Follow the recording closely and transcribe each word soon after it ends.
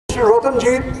Mr.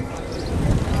 Ratanjeet,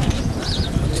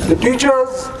 the teachers,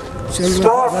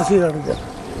 staff,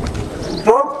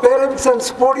 proud parents and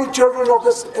sporty children of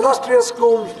this illustrious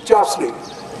school, Chapslee.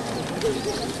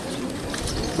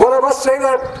 Well, I must say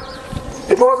that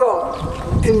it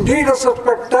was indeed a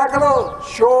spectacular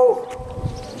show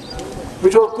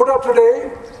which was put up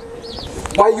today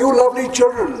by you lovely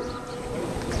children.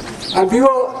 And we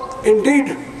were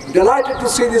indeed delighted to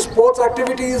see the sports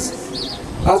activities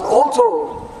as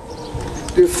also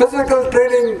the physical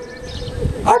training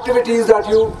activities that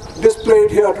you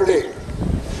displayed here today.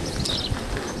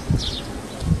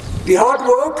 The hard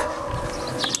work,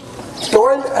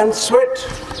 toil and sweat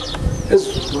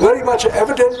is very much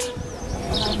evident,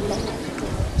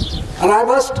 and I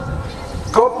must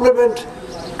compliment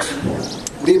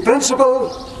the principal,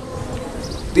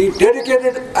 the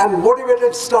dedicated and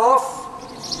motivated staff,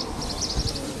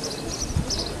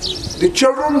 the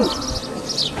children,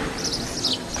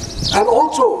 and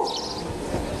also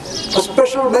a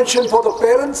special mention for the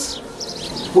parents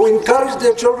who encouraged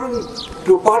their children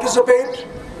to participate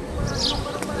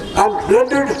and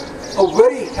blended a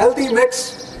very healthy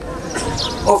mix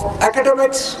of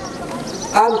academics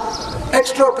and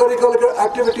extracurricular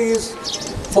activities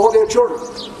for their children.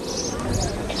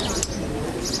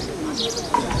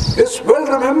 It's well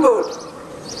remembered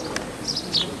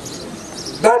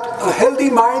that a healthy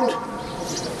mind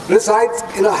resides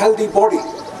in a healthy body.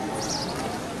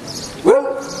 Well,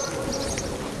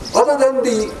 other than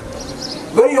the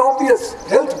very obvious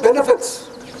health benefits,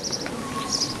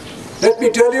 let me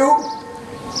tell you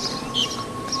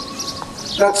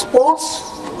that sports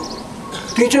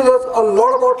teaches us a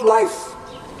lot about life.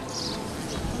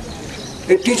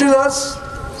 It teaches us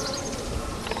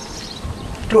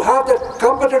to have that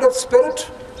competitive spirit,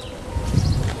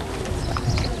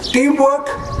 teamwork,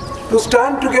 to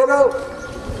stand together,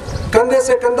 kandhe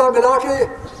se kandha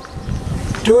milake,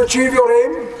 to achieve your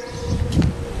aim.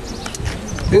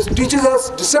 This teaches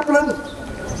us discipline,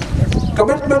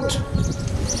 commitment,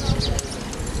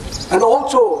 and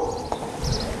also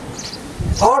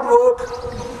hard work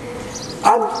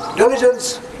and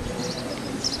diligence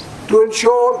to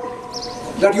ensure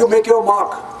that you make your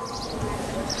mark.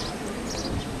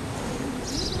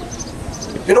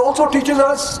 It also teaches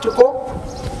us to cope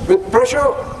with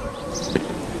pressure,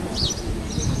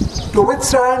 to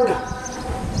withstand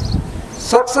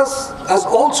success as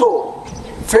also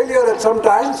failure at some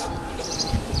times.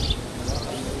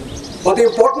 But the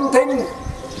important thing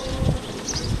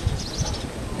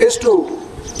is to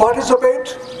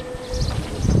participate,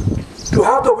 to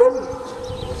have the will,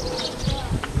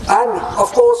 and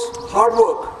of course hard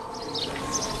work.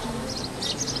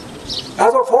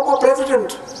 As a former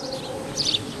president,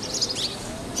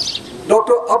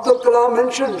 Dr. Abdul Kalam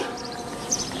mentioned,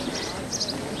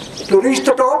 to reach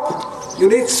the top, you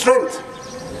need strength.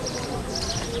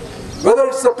 Whether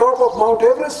it's the top of Mount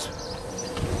Everest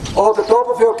or the top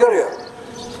of your career.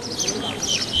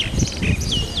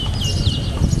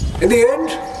 In the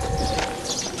end,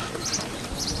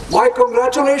 my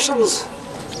congratulations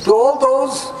to all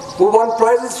those who won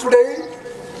prizes today.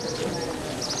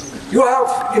 You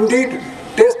have indeed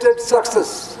tasted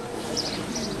success.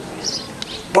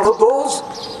 But of those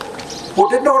who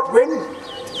did not win,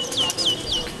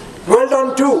 well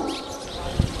done too,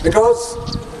 because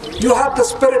you have the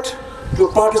spirit to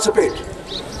participate,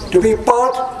 to be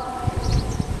part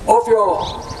of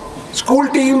your school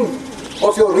team,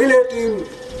 of your relay team,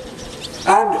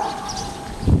 and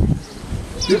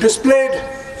you displayed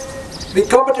the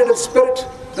competitive spirit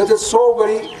that is so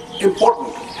very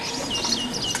important.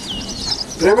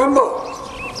 Remember,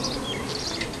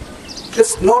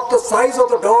 it's not the size of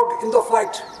the dog in the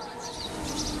fight,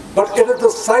 but it is the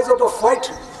size of the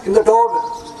fight in the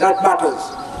dog that matters.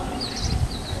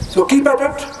 So keep at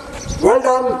it, well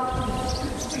done.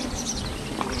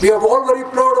 We are all very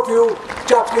proud of you,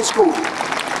 Chapslee School.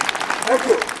 Thank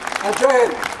you, and Jai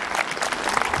Hind.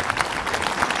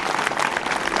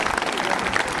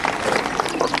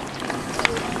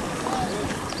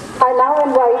 I now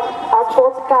invite our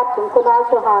sports captain, Kunal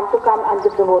Chauhan, to come and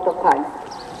give the vote of thanks.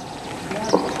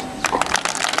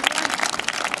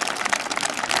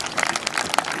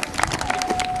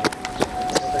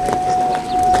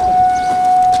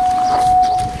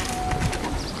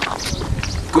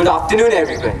 Good afternoon,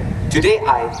 everyone. Today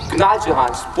I, Kunal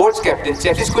Chauhan, sports captain,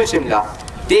 Chapslee School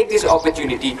Shimla, take this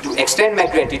opportunity to extend my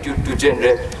gratitude to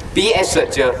General P.S.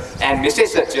 Sachar and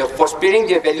Mrs. Sachar for sparing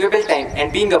their valuable time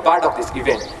and being a part of this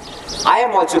event. I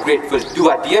am also grateful to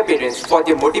our dear parents for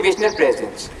their motivational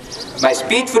presence. My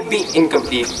speech would be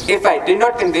incomplete if I did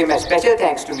not convey my special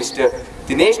thanks to Mr.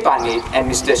 Dinesh Pane and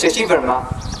Mr. Shashi Verma,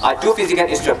 our two physical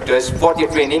instructors, for their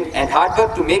training and hard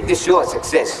work to make this show a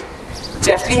success.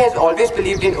 Chapslee has always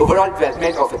believed in overall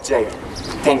development of a child.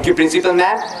 Thank you, Principal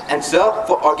Ma'am and Sir,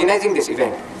 for organizing this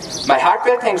event. My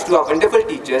heartfelt thanks to our wonderful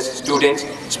teachers, students,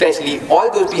 especially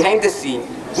all those behind the scene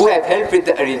who have helped with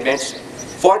the arrangements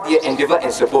for their endeavor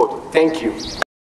and support. Thank you.